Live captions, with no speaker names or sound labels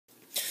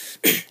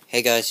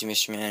Hey guys,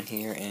 Mr. Man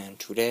here, and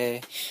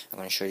today I'm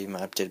going to show you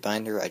my updated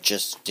binder. I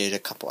just did a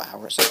couple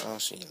hours ago,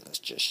 so yeah, let's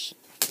just...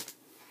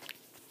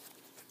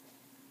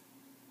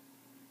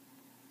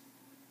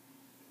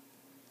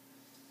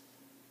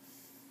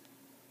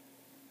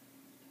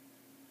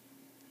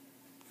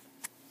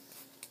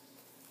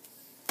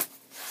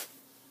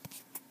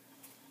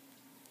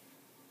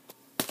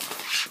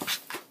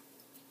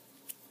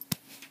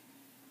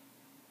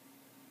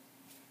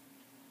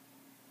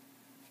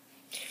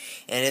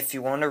 And if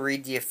you want to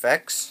read the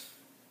effects,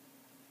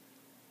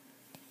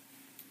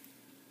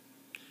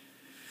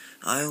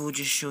 I will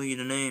just show you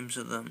the names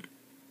of them.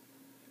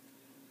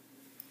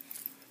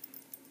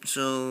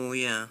 So,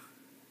 yeah.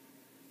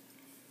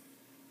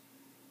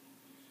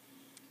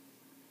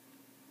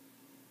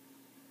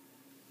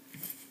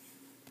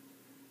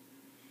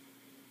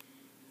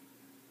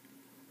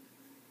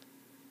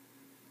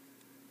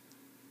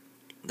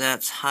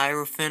 That's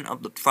Hierophant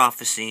of the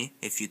Prophecy,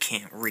 if you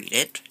can't read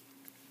it.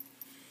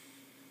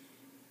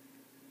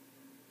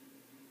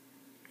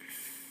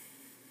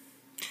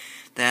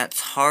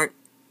 That's Heart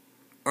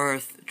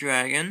Earth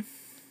Dragon.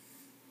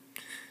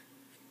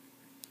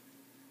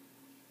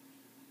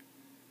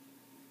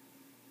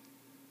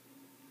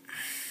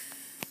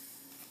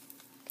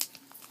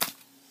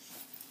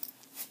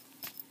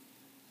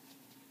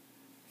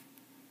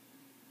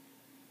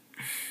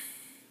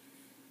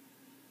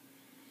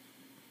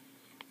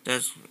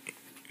 That's...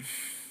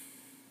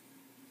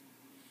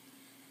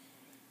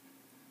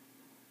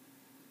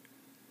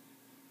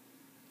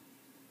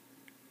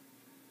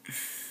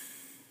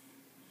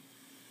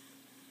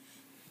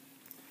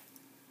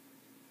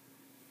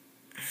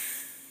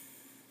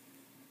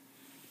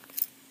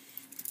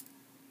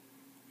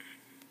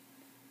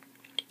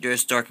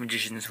 There's Dark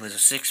Magicians with a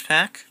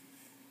 6-pack.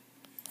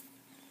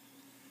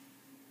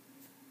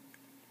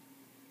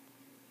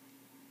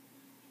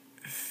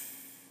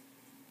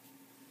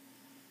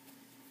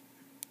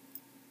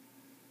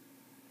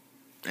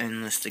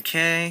 Endless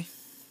Decay.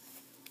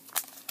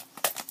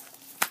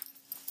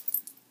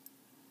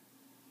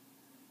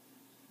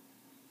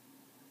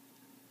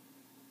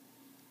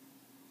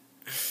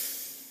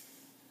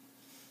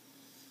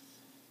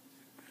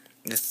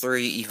 The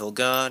 3 Evil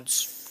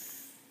Gods.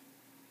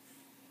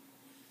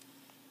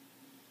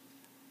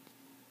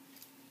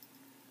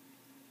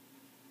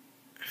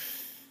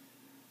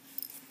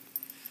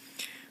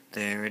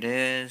 There it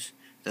is.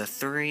 The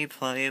 3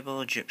 playable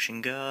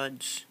Egyptian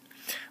gods.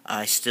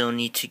 I still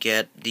need to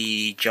get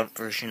the jump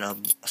version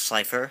of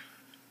Cypher.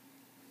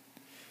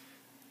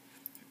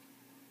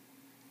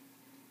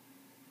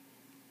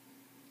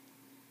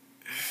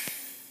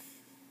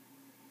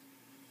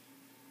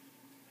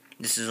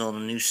 This is all the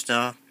new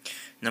stuff.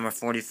 Number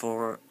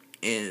 44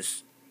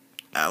 is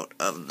out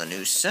of the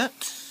new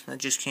set that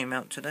just came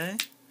out today.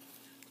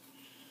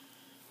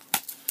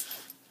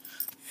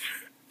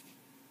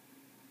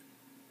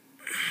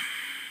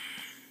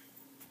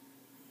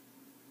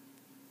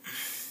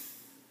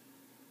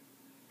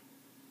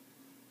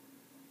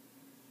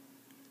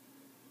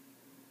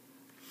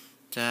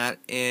 That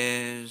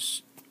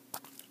is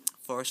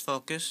Force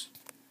Focus.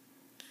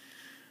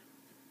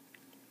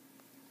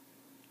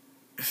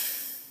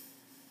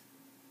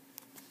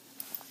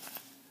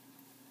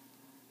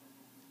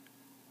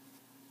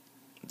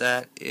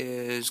 That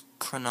is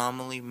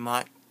Chronomaly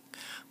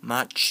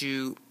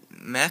Machu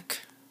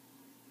Mech.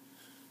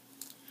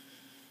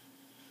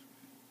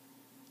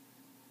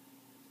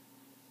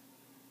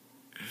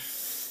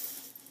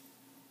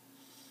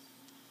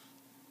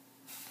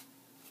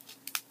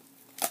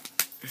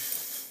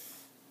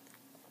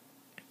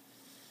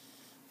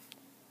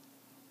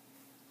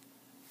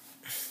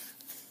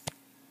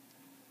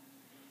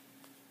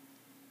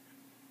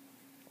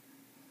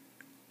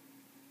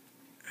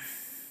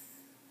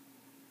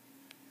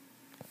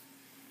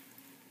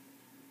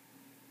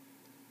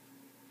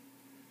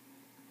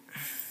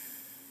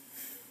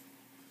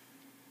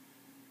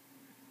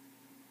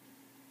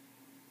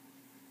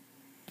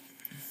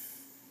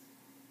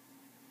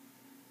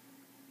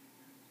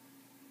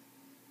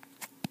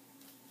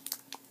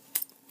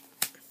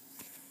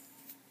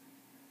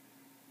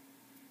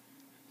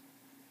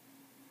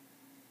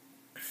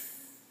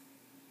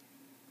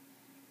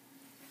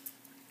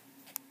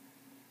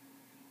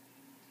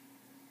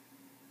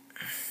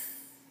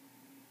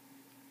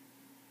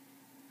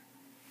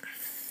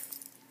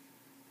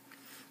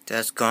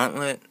 That's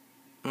Gauntlet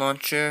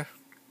Launcher.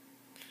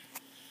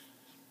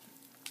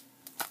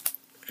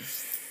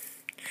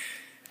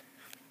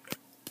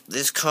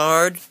 This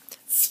card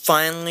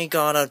finally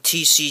got a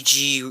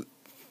TCG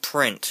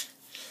print,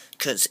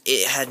 because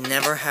it had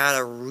never had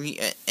a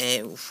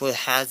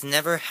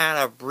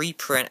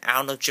reprint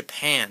out of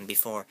Japan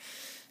before.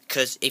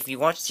 Because if you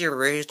watch the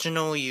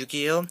original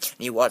Yu-Gi-Oh! And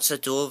you watch the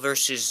Duel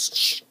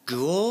vs.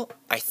 Ghoul,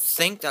 I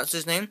think that's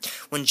his name,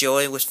 when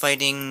Joey was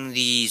fighting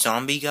the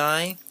zombie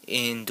guy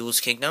in Duel's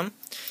Kingdom,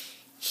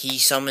 he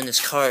summoned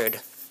this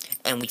card,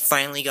 and we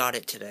finally got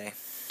it today.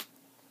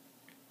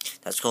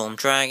 That's Golem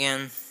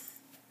Dragon.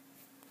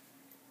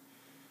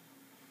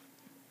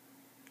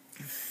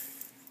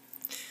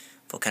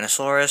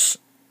 Volcanosaurus.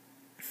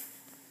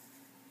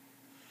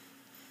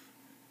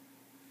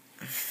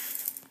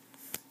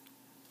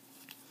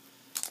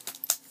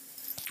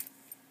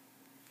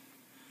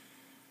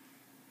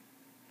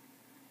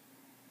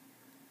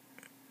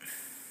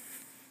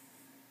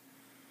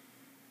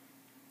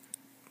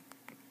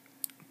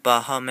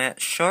 Bahamut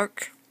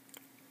Shark.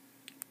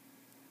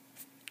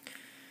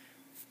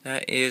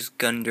 That is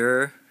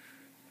Gundur.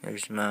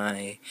 There's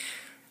my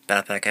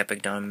Backpack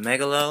Epicdon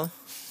Megalo.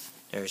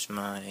 There's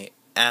my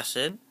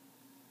Acid.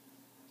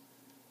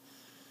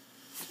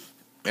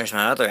 There's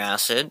my other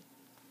Acid.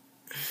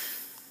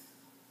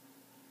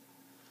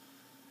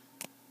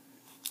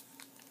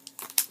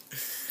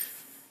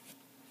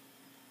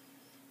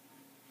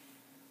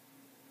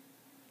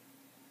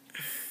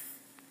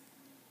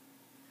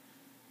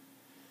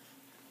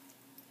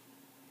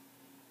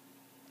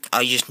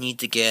 I just need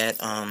to get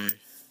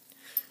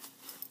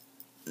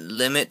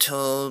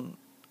Limited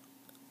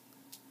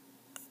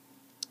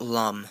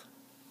Lum.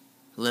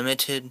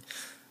 Limited.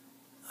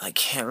 I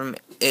can't remember.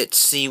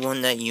 It's the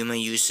one that Yuma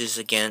uses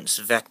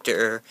against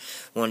Vector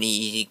when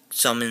he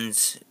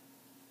summons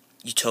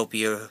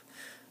Utopia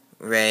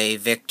Ray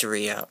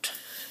Victory out.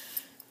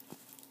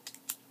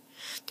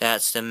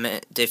 That's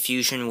the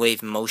Fusion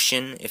Wave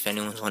Motion, if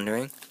anyone's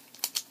wondering.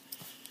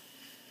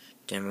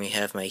 Then we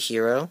have my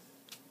hero.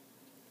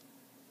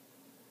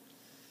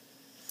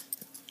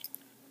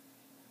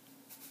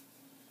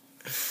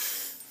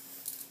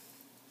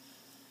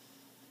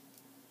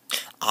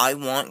 I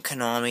want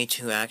Konami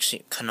to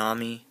actually,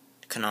 Konami,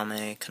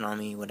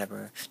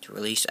 whatever, to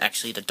release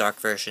actually the dark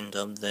version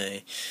of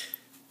the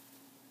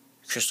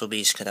Crystal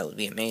Beast, because that would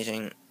be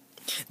amazing.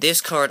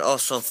 This card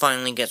also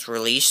finally gets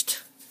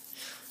released.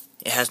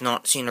 It has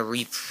not seen a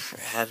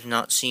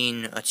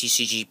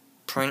TCG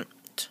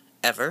print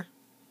ever.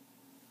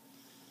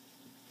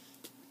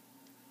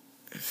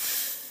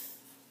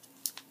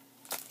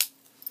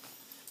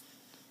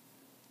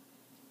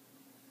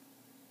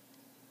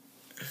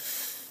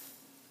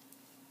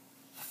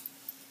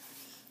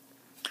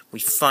 We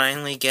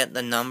finally get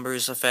the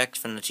numbers effect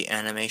from the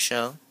anime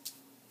show.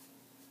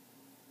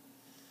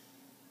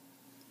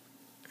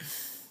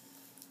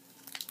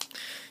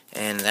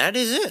 And that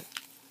is it.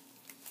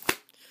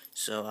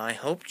 So I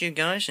hope you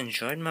guys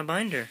enjoyed my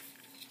binder.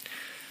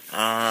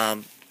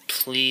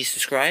 Please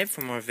subscribe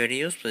for more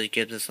videos. Please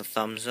give this a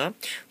thumbs up.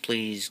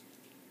 Please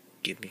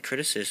give me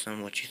criticism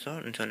on what you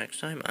thought. Until next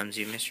time, I'm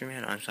Z Mystery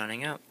Man. I'm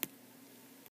signing out.